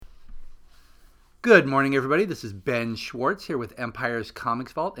Good morning, everybody. This is Ben Schwartz here with Empire's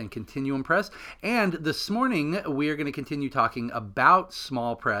Comics Vault and Continuum Press. And this morning, we are going to continue talking about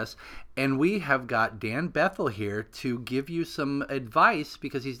small press. And we have got Dan Bethel here to give you some advice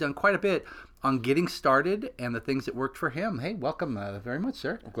because he's done quite a bit on getting started and the things that worked for him. Hey, welcome very much,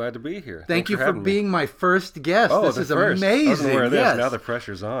 sir. I'm glad to be here. Thank you for being my first guest. Oh, this is first. amazing. I wasn't aware of this. Yes. Now the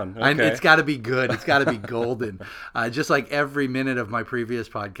pressure's on. And Okay. it's got to be good. It's got to be golden. Just like every minute of my previous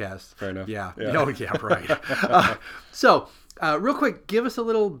podcast. Fair enough. Yeah. Yeah. Oh, yeah, right. Real quick, give us a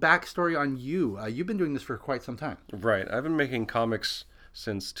little backstory on you. You've been doing this for quite some time. Right. I've been making comics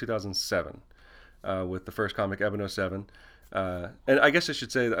since 2007 with the first comic, Ebon 07. And I guess I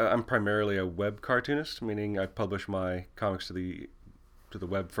should say that I'm primarily a web cartoonist, meaning I publish my comics to the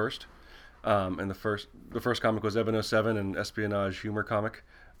web first. And the first comic was Ebon 07, an espionage humor comic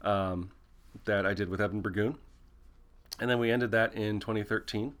that I did with Evan Burgoon. And then we ended that in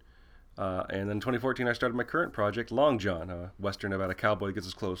 2013. And then in 2014, I started my current project, Long John, a western about a cowboy who gets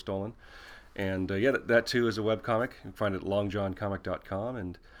his clothes stolen. And that too is a web comic. You can find it at longjohncomic.com.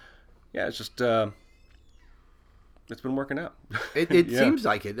 And yeah, it's just it's been working out. It Yeah. seems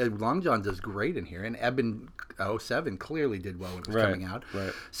like it. Long John does great in here, and Ebon 07 clearly did well when it was coming out.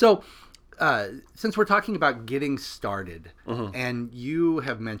 Right. So, since we're talking about getting started, and you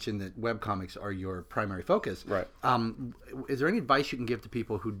have mentioned that webcomics are your primary focus, Right. Is there any advice you can give to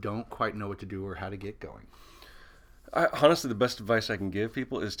people who don't quite know what to do or how to get going? Honestly, the best advice I can give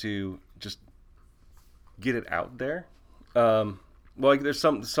people is to just get it out there. There's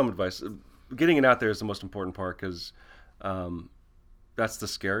some advice. Getting it out there is the most important part because that's the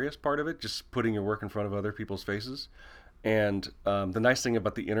scariest part of it, just putting your work in front of other people's faces. And the nice thing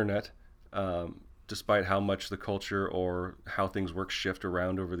about the internet, despite how much the culture or how things work shift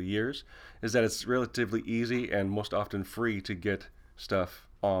around over the years, is that it's relatively easy and most often free to get stuff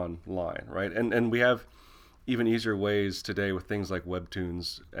online, right? And we have even easier ways today with things like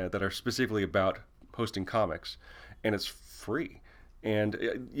webtoons that are specifically about hosting comics, and it's free.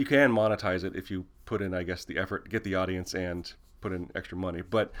 And you can monetize it if you put in, I guess, the effort, get the audience, and put in extra money.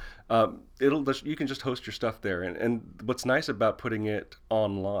 But you can just host your stuff there. And what's nice about putting it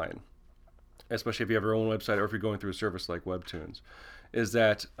online, especially if you have your own website or if you're going through a service like Webtoons, is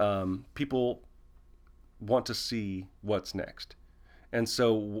that people want to see what's next. And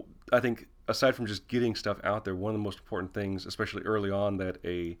so I think aside from just getting stuff out there, one of the most important things, especially early on, that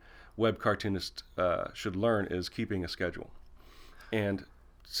a web cartoonist should learn is keeping a schedule. And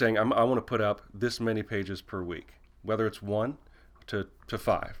saying, I want to put up this many pages per week, whether it's 1 to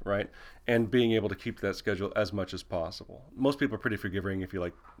 5, right? And being able to keep that schedule as much as possible. Most people are pretty forgiving if you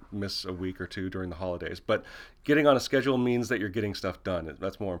miss a week or two during the holidays, but getting on a schedule means that you're getting stuff done.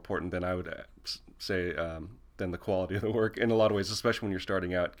 That's more important than I would say than the quality of the work in a lot of ways, especially when you're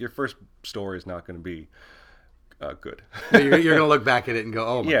starting out. Your first story is not going to be good. You're going to look back at it and go,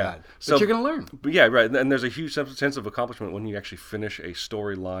 oh my God. But you're going to learn. Yeah, right. And there's a huge sense of accomplishment when you actually finish a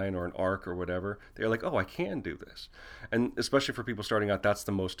storyline or an arc or whatever. They're like, oh, I can do this. And especially for people starting out, that's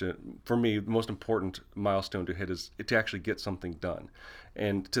for me, the most important milestone to hit is to actually get something done.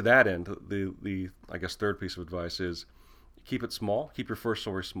 And to that end, the I guess third piece of advice is keep it small. Keep your first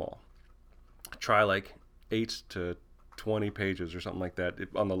story small. Try 8 to 20 pages or something like that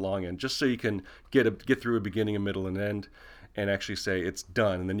on the long end, just so you can get through a beginning, a middle, and end, and actually say it's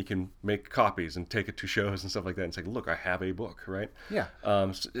done, and then you can make copies and take it to shows and stuff like that, and say, look, I have a book, right? Yeah.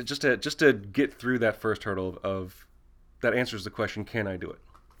 Just to get through that first hurdle of that answers the question, can I do it?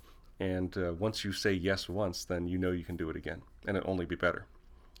 And once you say yes once, then you know you can do it again, and it'll only be better.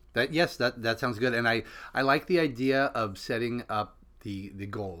 That sounds good, and I like the idea of setting up the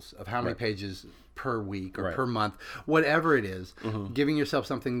goals of how many pages per week or per month, whatever it is, giving yourself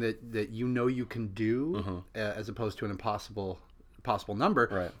something that you know you can do as opposed to an impossible number,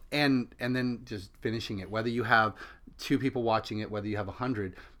 right. and then just finishing it, whether you have 2 people watching it, whether you have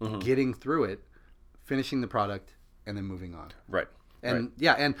 100, getting through it, finishing the product, and then moving on. Right. And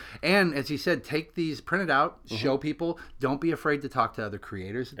and as you said, take these, print it out, show people. Don't be afraid to talk to other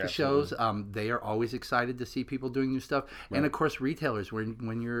creators at the shows. They are always excited to see people doing new stuff. Right. And of course, retailers,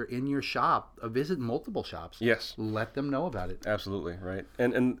 when you're in your shop, visit multiple shops. Yes. Let them know about it. Absolutely, right.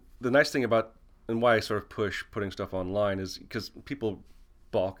 And the nice thing about, and why I sort of push putting stuff online is because people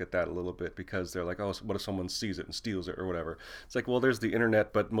balk at that a little bit because they're like, oh, so what if someone sees it and steals it or whatever? It's like, well, there's the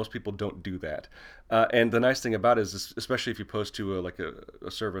internet, but most people don't do that. And the nice thing about it is, especially if you post to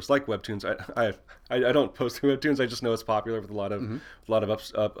a service like Webtoons, I don't post to Webtoons. I just know it's popular with a lot of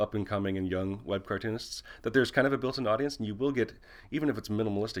up and coming and young web cartoonists. That there's kind of a built-in audience, and you will get, even if it's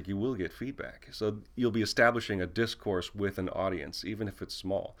minimalistic, you will get feedback. So you'll be establishing a discourse with an audience, even if it's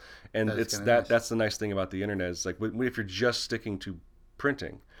small. And that's the nice thing about the internet. Is like if you're just sticking to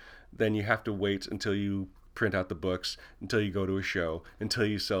printing, then you have to wait until you print out the books, until you go to a show, until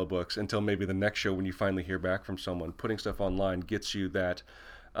you sell books, until maybe the next show when you finally hear back from someone. Putting stuff online gets you that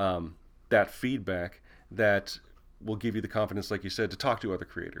feedback that will give you the confidence, like you said, to talk to other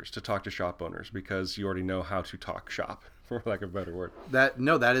creators, to talk to shop owners, because you already know how to talk shop, for lack of a better word.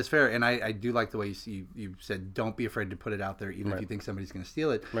 That is fair, and I do like the way you said don't be afraid to put it out there, even if you think somebody's going to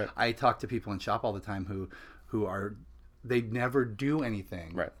steal it. Right. I talk to people in shop all the time who are, they never do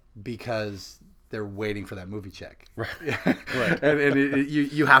anything because they're waiting for that movie check. Right. and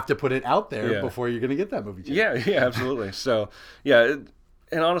you have to put it out there before you're going to get that movie check. Yeah, absolutely. So, and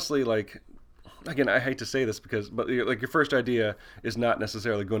honestly, like, again, I hate to say this but like your first idea is not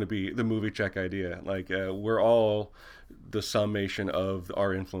necessarily going to be the movie check idea. Like we're all the summation of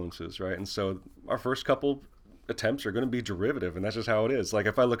our influences, right? And so our first couple attempts are going to be derivative, and that's just how it is. Like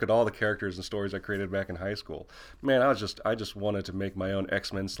if I look at all the characters and stories I created back in high school, man, I just wanted to make my own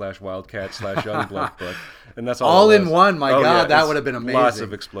X-Men /Wildcat /Youngblood book, and that's all in one. My God, that would have been amazing. Lots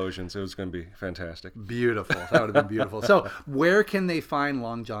of explosions. It was going to be fantastic. Beautiful. That would have been beautiful. So where can they find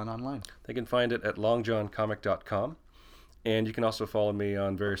Long John online? They can find it at longjohncomic.com. And you can also follow me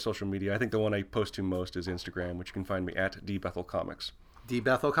on various social media. I think the one I post to most is Instagram, which you can find me at dbethelcomics.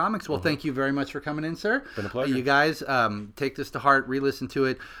 Bethel Comics. Well, thank you very much for coming in, sir. Been a pleasure. You guys take this to heart, re-listen to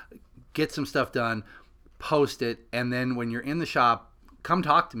it, get some stuff done, post it, and then when you're in the shop, come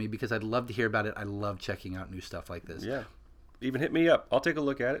talk to me because I'd love to hear about it. I love checking out new stuff like this. Yeah. Even hit me up. I'll take a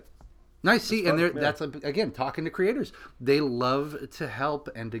look at it. Nice. See, and that's, again, talking to creators. They love to help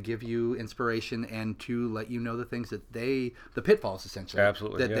and to give you inspiration and to let you know the things that the pitfalls, essentially,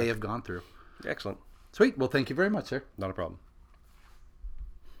 Absolutely, that they have gone through. Excellent. Sweet. Well, thank you very much, sir. Not a problem.